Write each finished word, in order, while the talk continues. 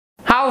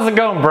How's it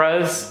going,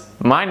 bros?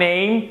 My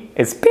name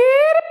is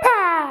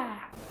PewDiePie.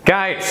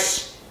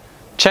 Guys,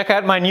 check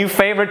out my new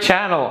favorite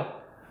channel.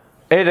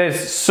 It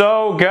is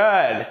so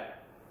good.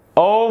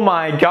 Oh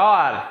my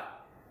god.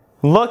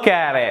 Look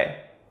at it.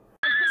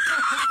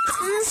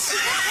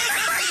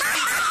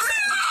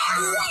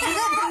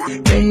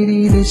 美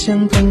丽的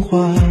像童话，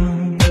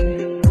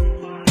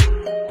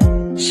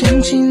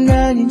想起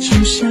那年初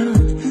夏，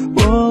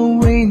我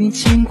为你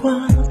牵挂，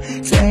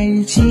在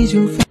一起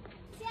就分。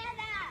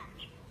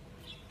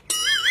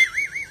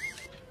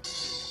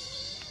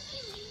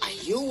哎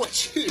呦我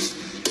去！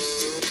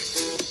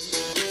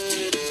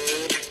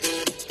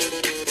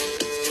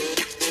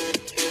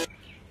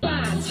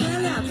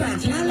赚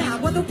钱了，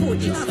我都不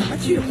知道怎么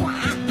去花。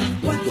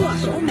我左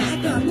手买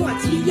个诺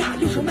基亚，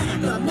右手买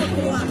个摩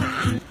托罗拉。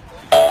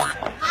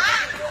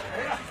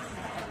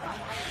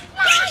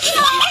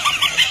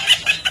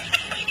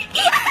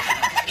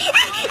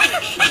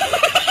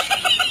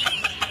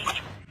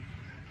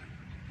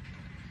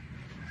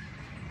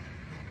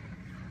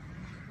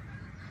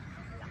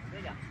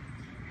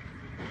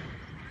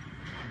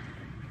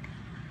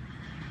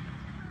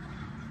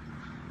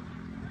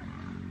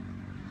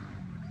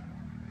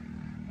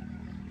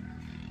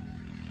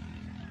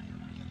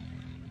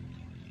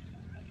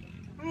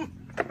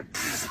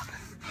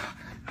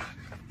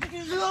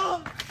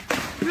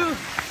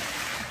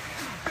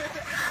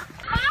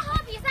 拔河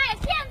比赛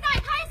现在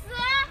开始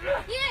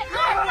！1、2、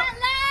3，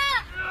扔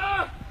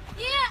！1、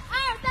2、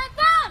3，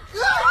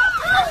放！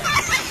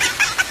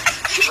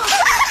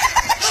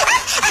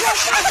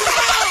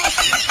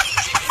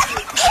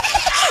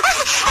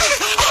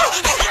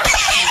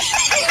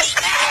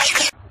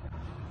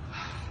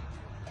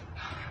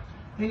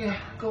美女，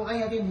给我按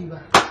下电梯吧。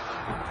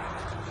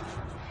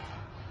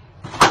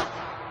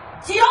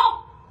起油！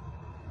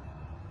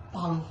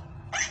棒。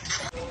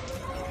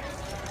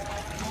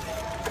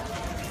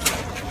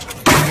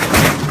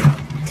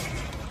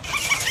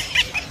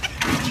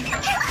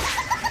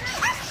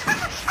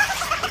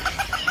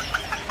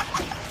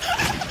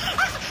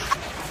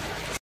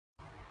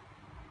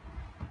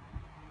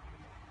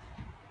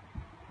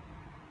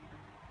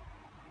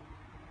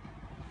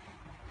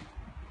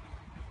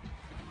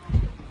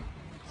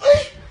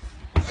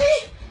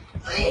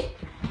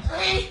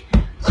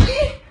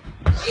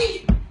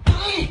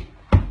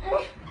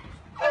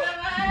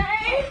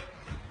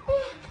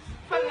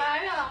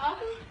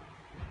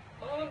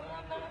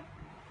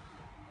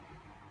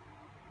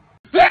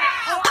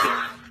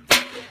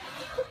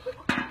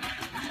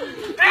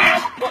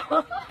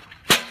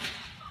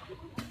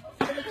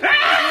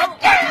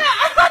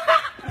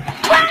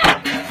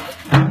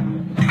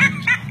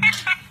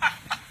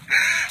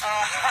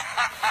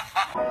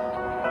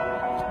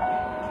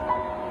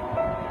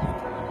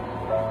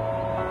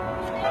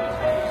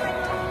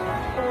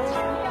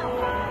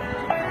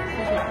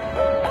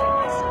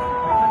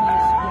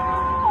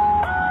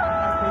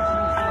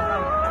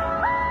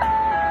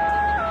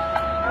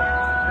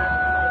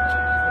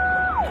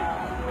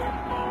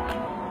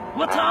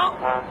 我操，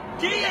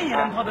这样也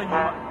能泡到妞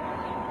啊！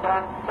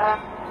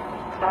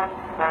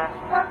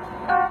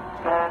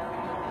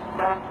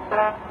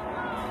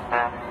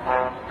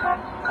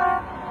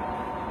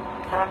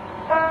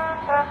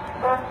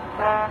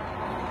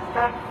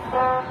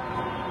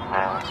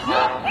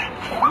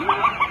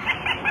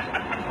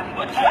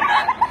我天哪！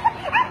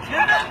天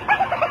哪！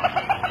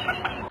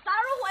啥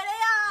时候回来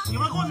呀？一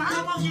会儿给我拿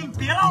条毛巾，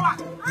别唠了。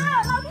啊，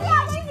老弟呀，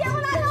没姐夫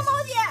拿条毛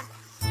巾，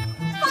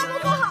饭都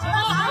做好了，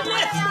啥时候回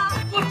来呀？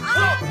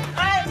 哎，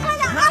快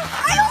点啊！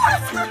哎呦我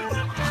操！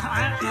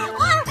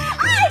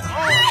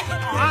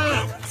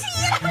气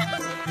了！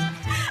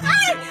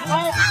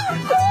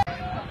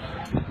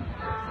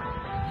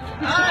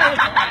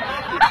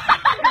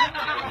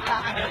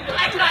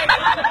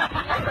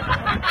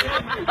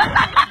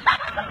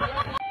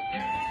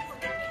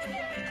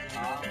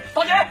大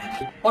姐，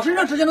把身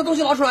上值钱的东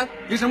西拿出来，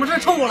有什么事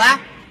冲我来。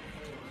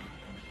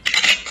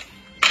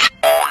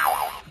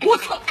我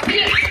操！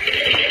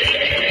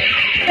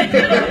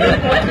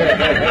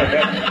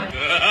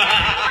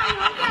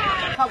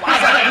他娃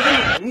现在不是有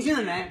荣幸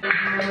的人。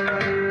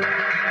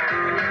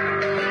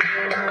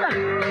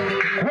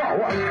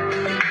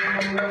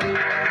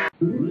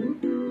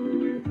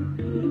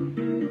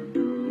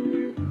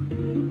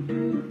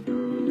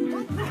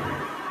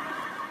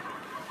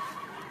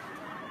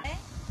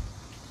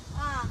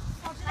啊，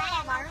好吃大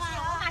玩吗？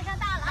我马上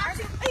到了啊！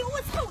哎呦我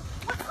操！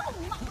我操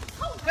你妈！我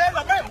操！哎，老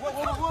妹儿，我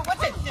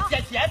捡钱。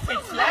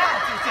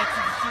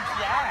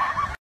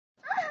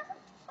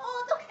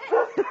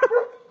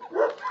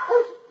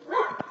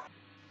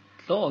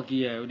Lo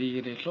kìa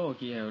đi để lo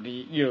kìa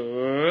đi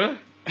dở.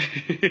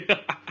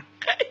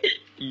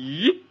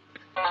 Ý.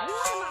 哎呦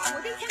我的妈！我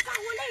这一天干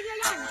活累这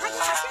样，你还给我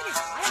缺点啥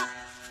呀？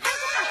还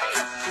给我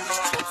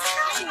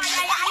费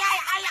了！哎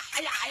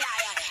呀！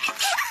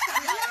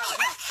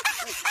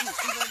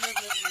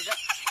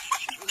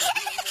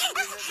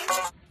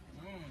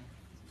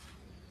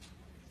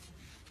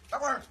大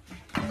官儿，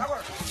大官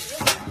儿。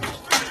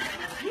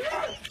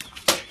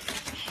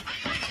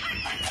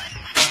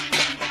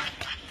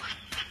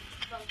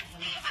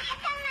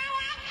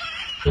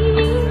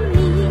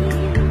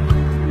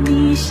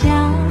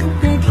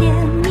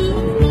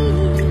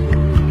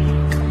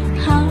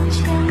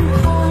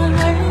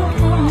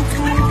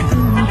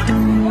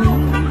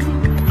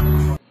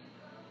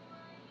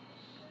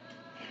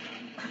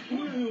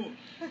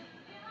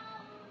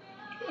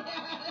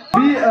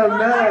Oh no.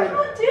 I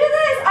can't do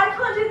this. I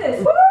can't do this.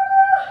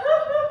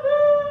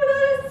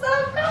 That is so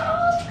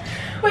cool.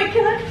 Wait,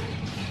 can I?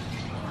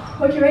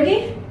 Okay, ready?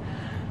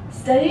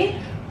 Steady.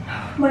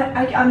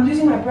 I'm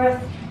losing my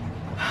breath.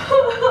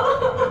 Oh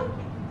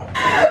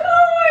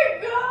my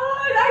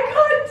god, I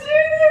can't do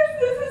this.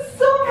 This is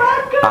so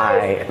bad, guys.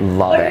 I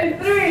love Okay,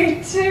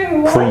 it. 3,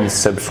 2, 1. Please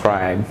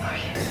subscribe.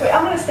 Wait,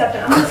 I'm gonna step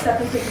in.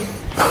 Quickly.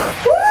 Oh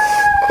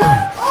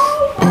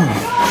my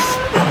god.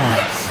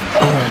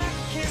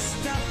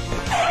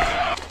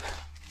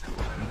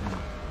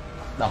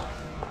 Đâu?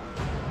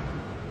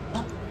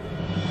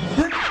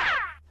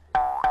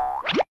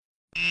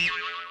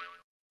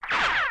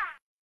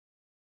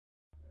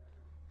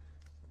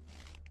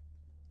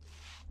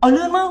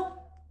 Lươn mau.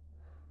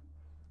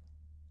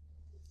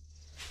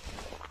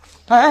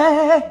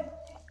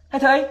 Ê,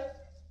 thầy.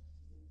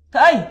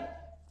 Thầy.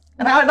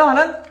 Anh nào đâu hả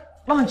anh?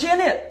 Đâu hẳn chiên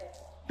đi.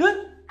 Lươn.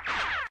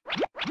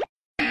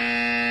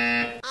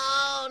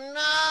 Oh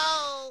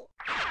no.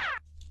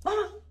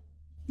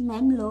 Mẹ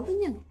em lỗ với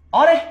nhỉ?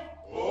 Ở đây.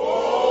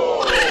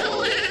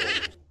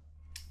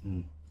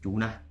 Chú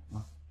nè.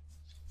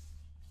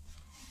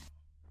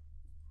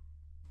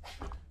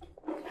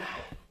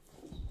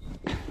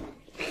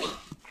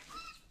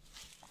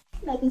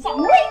 Mày cũng sẵn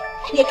đấy.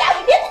 Vậy cả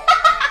mày biết.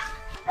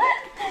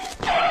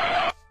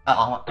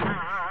 Ông ạ.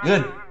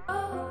 Lươn.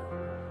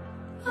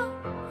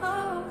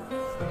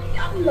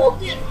 Lỗ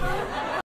tiền.